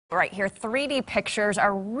Right here, 3D pictures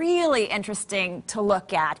are really interesting to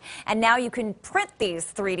look at. And now you can print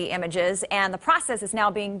these 3D images, and the process is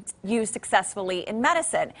now being used successfully in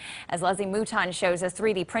medicine. As Leslie Mouton shows us,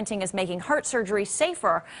 3D printing is making heart surgery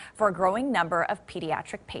safer for a growing number of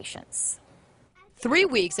pediatric patients. 3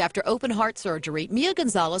 weeks after open heart surgery, Mia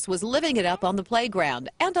Gonzalez was living it up on the playground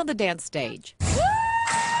and on the dance stage.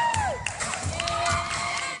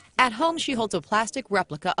 At home, she holds a plastic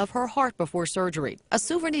replica of her heart before surgery, a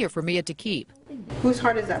souvenir for Mia to keep. Whose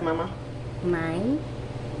heart is that, Mama? Mine.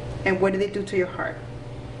 And what did they do to your heart?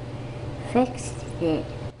 Fixed it.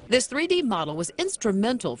 This 3D model was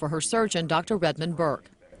instrumental for her surgeon, Dr. Redmond Burke.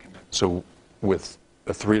 So with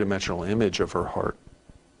a three-dimensional image of her heart,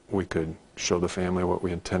 we could show the family what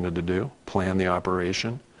we intended to do, plan the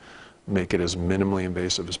operation, make it as minimally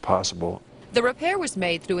invasive as possible. The repair was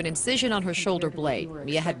made through an incision on her shoulder blade.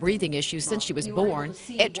 Mia had breathing issues since she was born.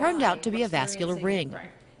 It turned out to be a vascular ring.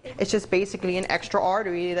 It's just basically an extra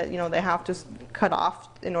artery that, they have to cut off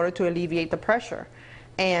in order to alleviate the pressure.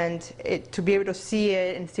 And to be able to see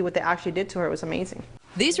it and see what they actually did to her was amazing.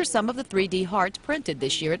 These are some of the 3D hearts printed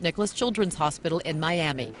this year at Nicholas Children's Hospital in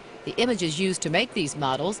Miami. The images used to make these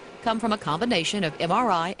models come from a combination of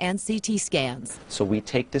MRI and CT scans. So we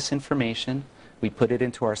take this information, we put it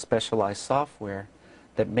into our specialized software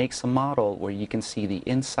that makes a model where you can see the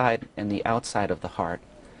inside and the outside of the heart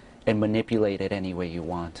and manipulate it any way you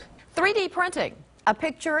want. 3D printing. A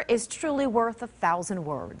picture is truly worth 1,000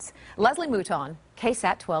 words. Leslie Mouton,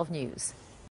 KSAT 12 News.